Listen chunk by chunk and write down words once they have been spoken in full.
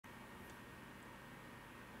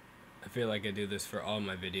feel like I do this for all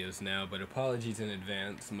my videos now, but apologies in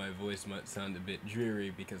advance. My voice might sound a bit dreary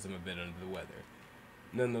because I'm a bit under the weather.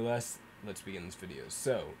 Nonetheless, let's begin this video.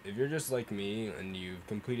 So, if you're just like me and you've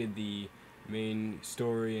completed the main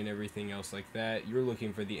story and everything else like that, you're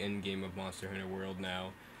looking for the end game of Monster Hunter World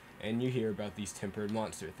now, and you hear about these tempered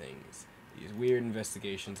monster things. These weird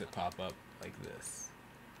investigations that pop up like this.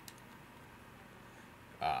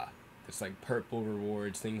 It's like purple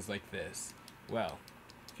rewards, things like this. Well,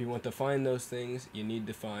 if you want to find those things, you need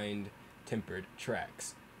to find tempered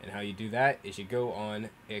tracks. And how you do that is you go on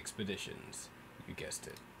expeditions. You guessed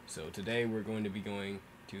it. So today we're going to be going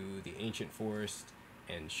to the Ancient Forest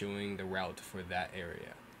and showing the route for that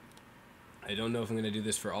area. I don't know if I'm going to do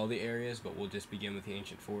this for all the areas, but we'll just begin with the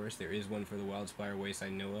Ancient Forest. There is one for the Wildspire Waste I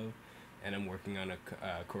know of, and I'm working on a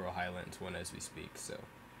Coral Highlands one as we speak. So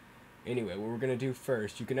anyway, what we're going to do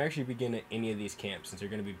first, you can actually begin at any of these camps since you're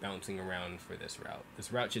going to be bouncing around for this route.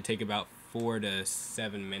 This route should take about 4 to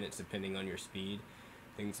 7 minutes depending on your speed,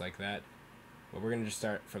 things like that. But we're going to just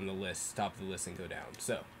start from the list, stop the list and go down.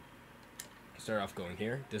 So, start off going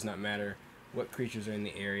here. Does not matter what creatures are in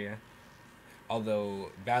the area.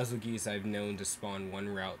 Although Basil Geese I've known to spawn one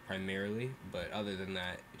route primarily, but other than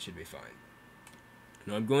that, it should be fine.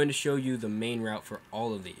 Now I'm going to show you the main route for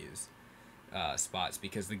all of these spots,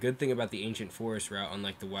 because the good thing about the Ancient Forest route,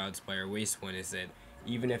 unlike the Wildspire Waste one, is that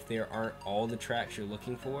even if there aren't all the tracks you're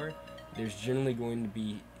looking for, there's generally going to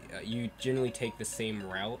be, you generally take the same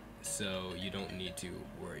route, so you don't need to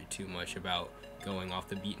worry too much about going off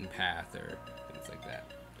the beaten path or things like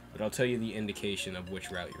that. But I'll tell you the indication of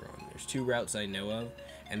which route you're on. There's 2 routes I know of,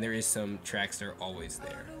 and there is some tracks that are always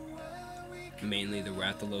there. Mainly the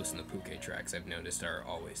Rathalos and the Puke tracks I've noticed are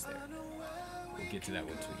always there. We'll get to that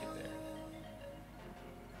once we get there.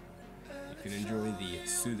 You can enjoy the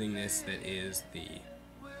soothingness that is the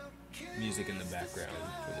music in the background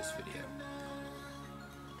for this video.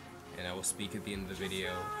 And I will speak at the end of the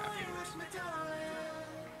video afterwards.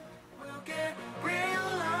 We'll get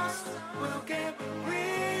real lost. We'll get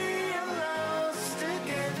real lost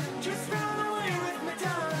again. Just run away with me,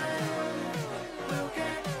 darling. We'll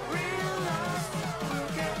get real lost. We'll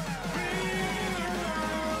get real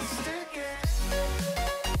lost again.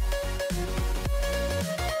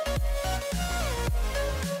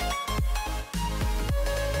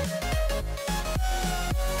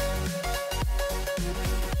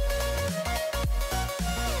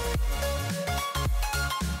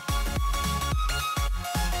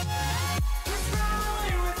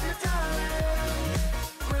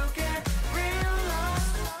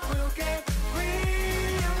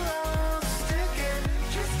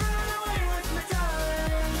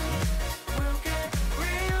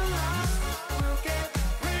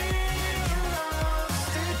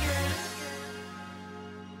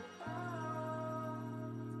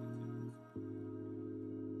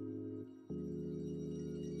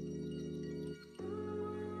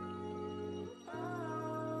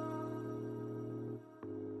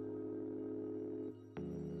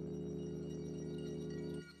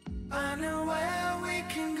 I know where we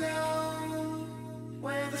can go,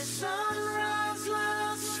 where the sunrise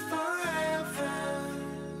lasts forever,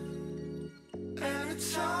 and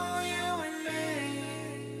it's all you and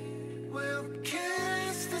me. We'll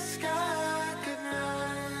kiss the sky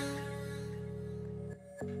goodnight.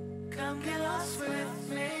 Come get lost with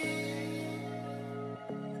me.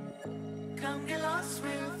 Come get lost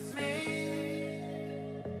with me.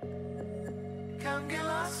 Come get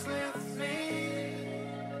lost with me.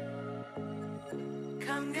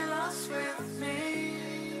 Come get lost with me.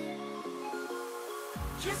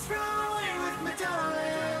 Just run away with me,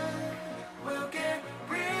 darling. We'll get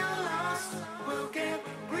real lost. We'll get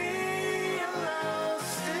real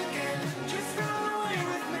lost again. Just run away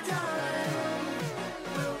with me, darling.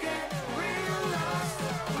 We'll get real lost.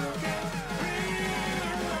 We'll get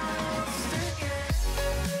real lost again.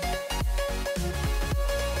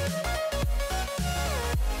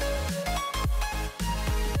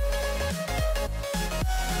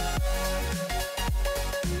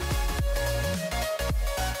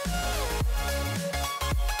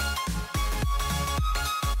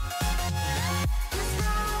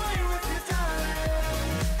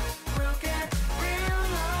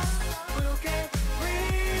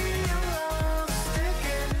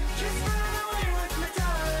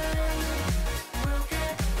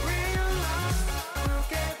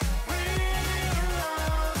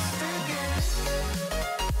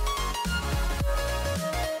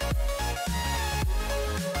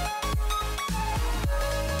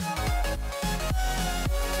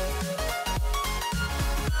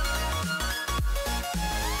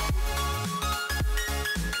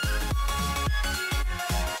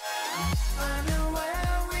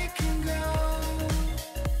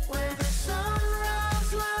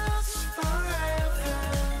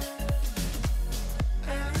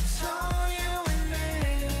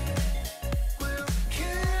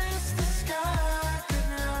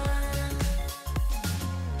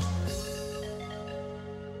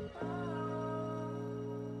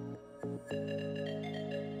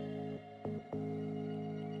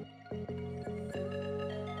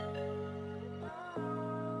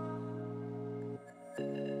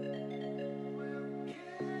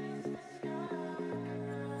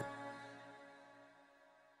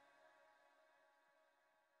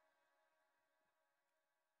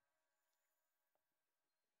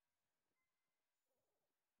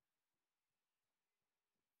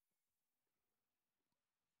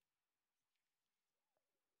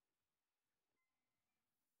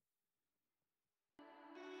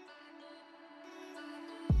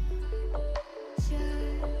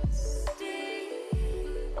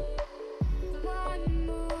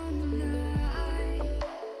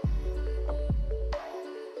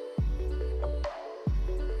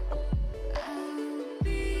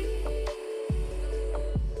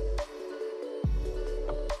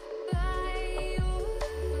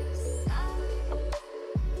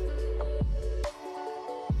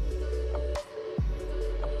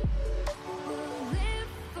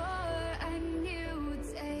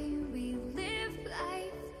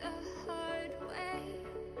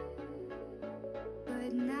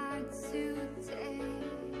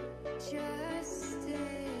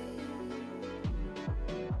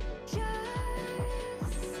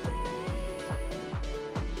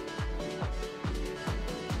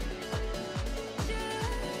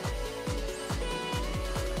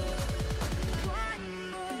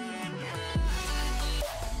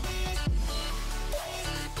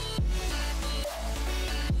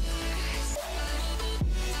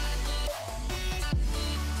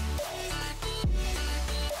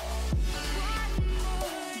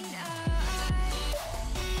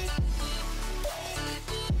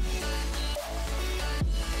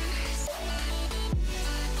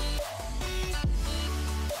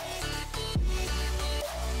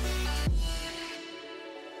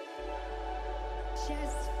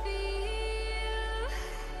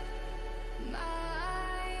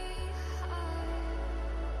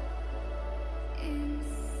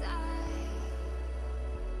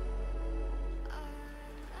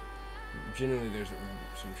 generally there's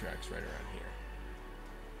some tracks right around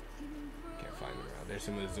here. Can't find them around. There's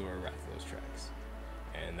some Azura Rathalos tracks.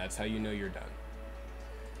 And that's how you know you're done.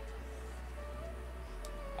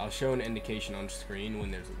 I'll show an indication on screen when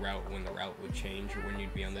there's a route, when the route would change, or when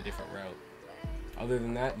you'd be on the different route. Other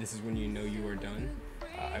than that, this is when you know you are done.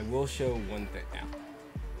 I will show one thing now.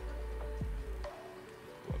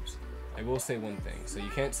 Whoops. I will say one thing. So you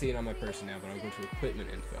can't see it on my person now, but I'll go to equipment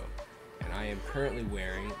info. And I am currently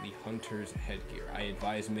wearing the Hunter's headgear. I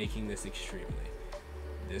advise making this extremely.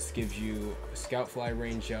 This gives you Scout Fly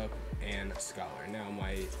range up and Scholar. Now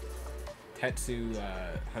my Tetsu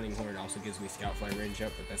hunting horn also gives me Scout Fly range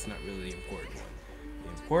up, but that's not really the important one. The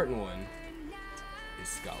important one is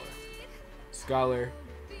Scholar. Scholar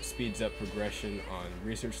speeds up progression on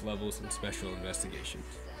research levels and special investigations.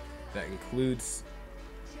 That includes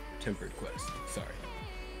Tempered Quest. Sorry,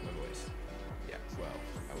 my voice. Yeah, well,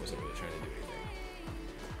 I wasn't really trying to do anything.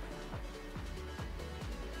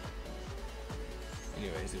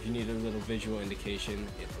 Anyways, if you need a little visual indication,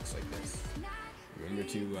 it looks like this. Remember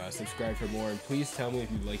to subscribe for more, and please tell me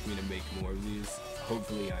if you'd like me to make more of these.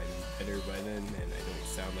 Hopefully I'm better by then, and I don't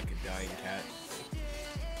sound like a dying cat.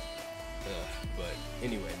 But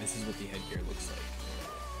anyway, this is what the headgear looks like.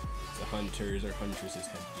 It's the Hunter's or Huntress's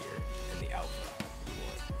headgear, and the Alpha you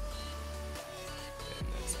want. And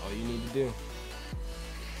that's all you need to do.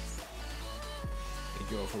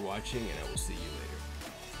 Thank you all for watching, and I will see you later.